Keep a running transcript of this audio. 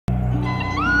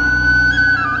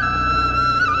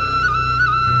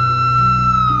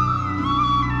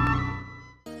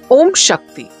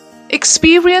Omsakthi.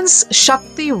 Experience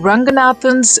Shakti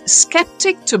Ranganathan's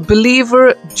skeptic to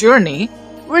believer journey,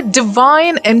 where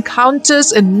divine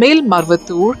encounters in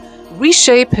Melmaruvathur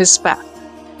reshape his path.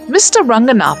 Mr.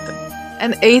 Ranganathan,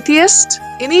 an atheist,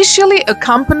 initially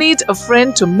accompanied a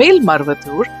friend to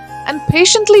Melmaruvathur and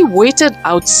patiently waited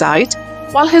outside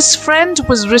while his friend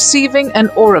was receiving an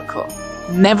oracle.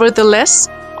 Nevertheless,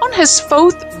 on his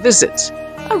fourth visit,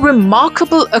 a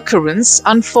remarkable occurrence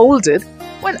unfolded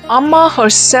when Amma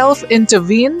herself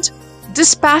intervened,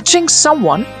 dispatching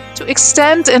someone to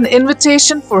extend an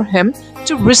invitation for him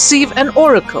to receive an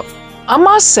oracle.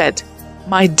 Amma said,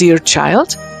 "My dear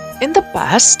child, in the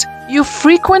past, you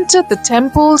frequented the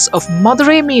temples of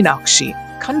Madurai Meenakshi,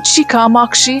 Kanchi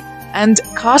Kamakshi, and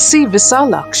Kasi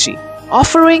Visalakshi,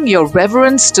 offering your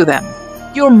reverence to them.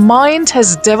 Your mind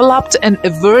has developed an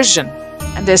aversion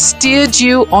and has steered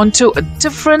you onto a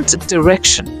different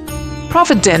direction.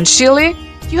 Providentially,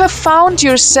 you have found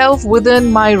yourself within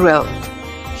my realm.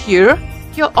 Here,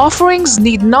 your offerings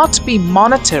need not be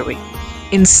monetary.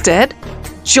 Instead,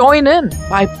 join in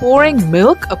by pouring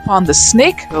milk upon the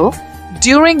snake hill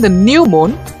during the new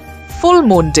moon, full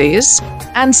moon days,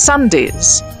 and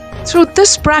Sundays. Through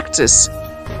this practice,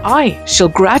 I shall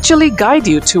gradually guide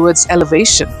you towards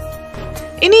elevation."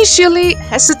 Initially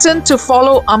hesitant to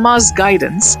follow Amma's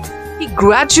guidance, he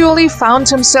gradually found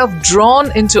himself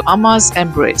drawn into Amma's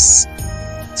embrace.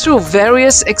 Through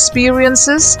various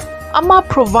experiences, Amma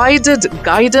provided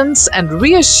guidance and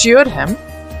reassured him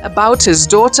about his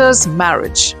daughter's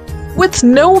marriage. With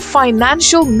no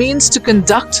financial means to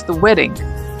conduct the wedding,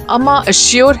 Amma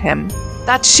assured him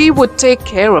that she would take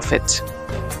care of it.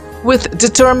 With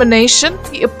determination,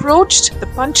 he approached the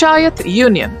Panchayat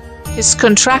Union, his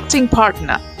contracting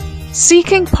partner,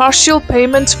 seeking partial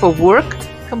payment for work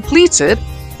completed,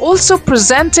 also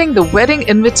presenting the wedding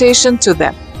invitation to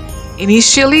them.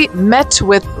 Initially met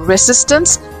with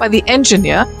resistance by the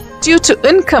engineer due to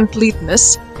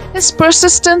incompleteness, his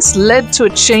persistence led to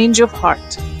a change of heart.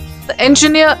 The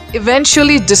engineer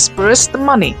eventually disbursed the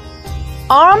money.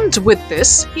 Armed with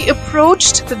this, he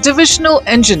approached the divisional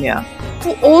engineer,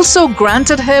 who also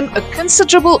granted him a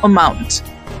considerable amount.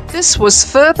 This was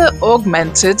further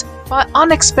augmented by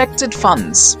unexpected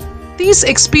funds. These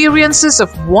experiences of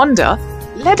wonder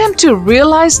led him to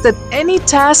realize that any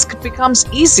task becomes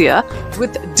easier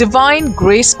with divine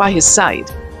grace by his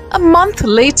side. A month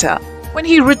later, when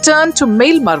he returned to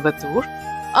Melmaruvathur,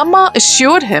 Amma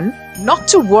assured him not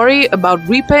to worry about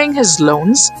repaying his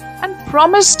loans and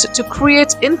promised to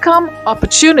create income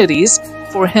opportunities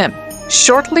for him.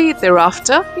 Shortly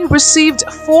thereafter, he received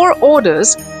 4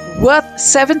 orders worth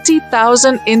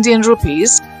 70,000 Indian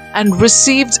rupees and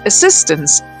received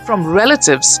assistance from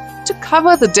relatives to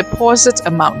cover the deposit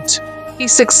amount. He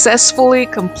successfully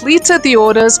completed the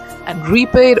orders and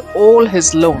repaid all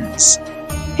his loans.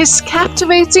 His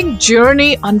captivating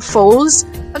journey unfolds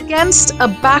against a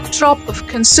backdrop of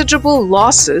considerable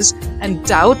losses and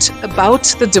doubt about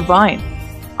the divine.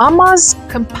 Amma's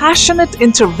compassionate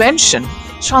intervention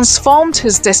transformed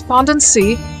his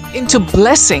despondency into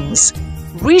blessings,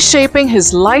 reshaping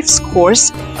his life's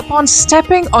course upon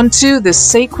stepping onto this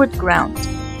sacred ground.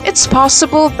 It's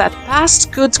possible that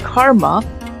past good karma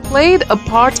played a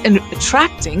part in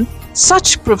attracting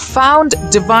such profound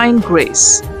divine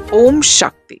grace.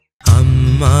 Omsakthi.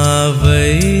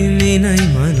 Ammavai ninai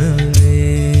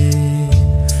manave,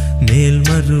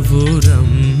 Melmaruvur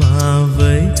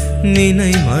ammavai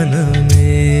ninai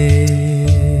manave.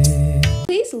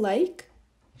 Please like,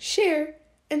 share,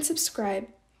 and subscribe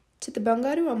to the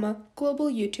Bangaru Amma Global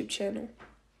YouTube channel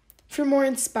for more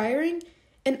inspiring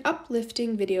and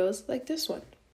uplifting videos like this one.